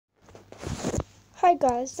Hi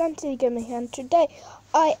guys, Dante Gamer here, and today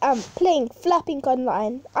I am playing Flapping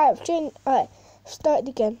Online. I have started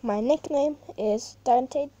again. My nickname is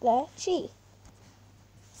Dante the G.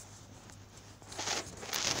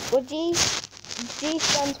 Well, G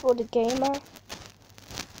stands for the gamer.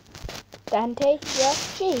 Dante the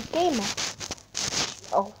G, gamer.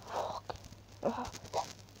 Oh fuck.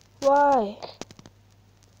 Why?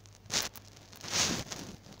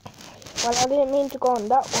 Well, I didn't mean to go on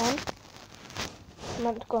that one. I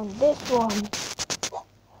meant to go on this one.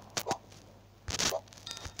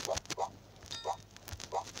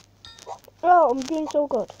 Oh, I'm doing so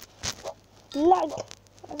good. Lag.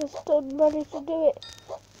 I just don't manage to do it.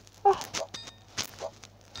 Ah.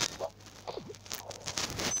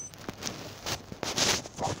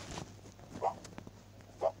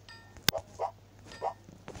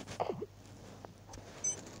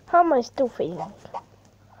 How am I still feeling?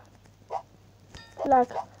 Lag.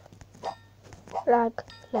 Lag.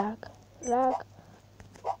 Lag. Lag.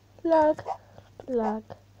 Lag. Lag.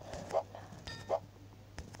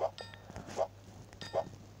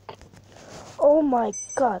 Oh my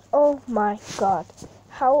god. Oh my god.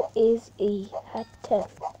 How is he at 10?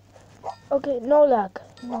 Okay, no lag.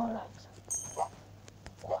 No lag.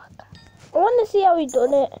 I want to see how he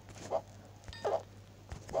done it.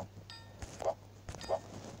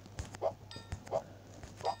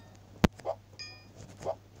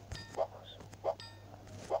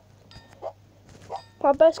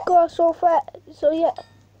 My best score so far, so yeah.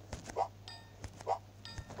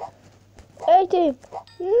 18,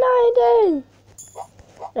 19,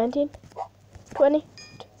 19, 20,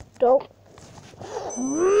 don't.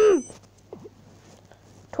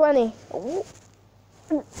 20.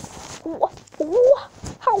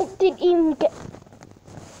 How did he even get?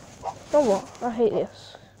 Oh what? I hate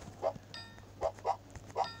this.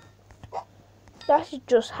 That's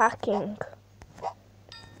just hacking.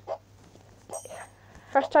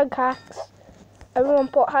 Hashtag hacks. Everyone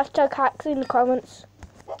put hashtag hacks in the comments.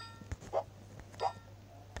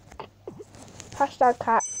 Hashtag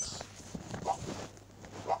hacks.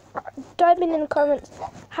 Type in the comments.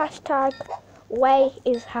 Hashtag way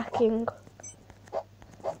is hacking.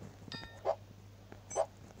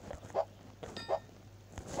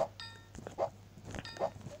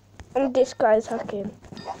 And this guy's hacking.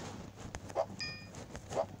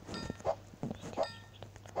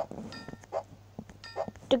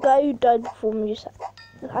 The guy who died before me is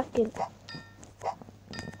hacking.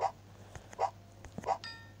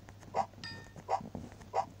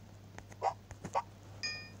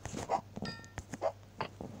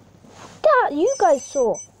 That you guys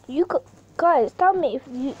saw. Guys, tell me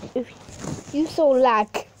if you saw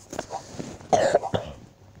lag.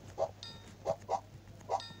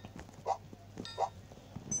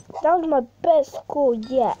 That was my best score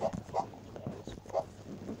yet.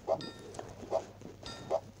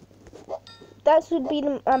 That should be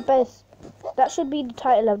my best. That should be the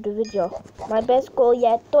title of the video. My best score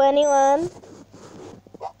yet, 21.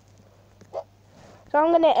 So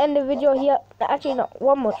I'm gonna end the video here. Actually, no,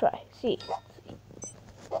 one more try. See.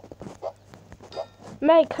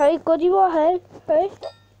 Mate, hey, good you are, hey, hey.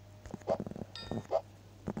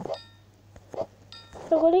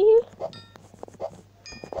 So what are you?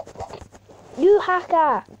 You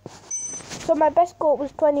hacker. So my best score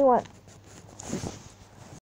was 21.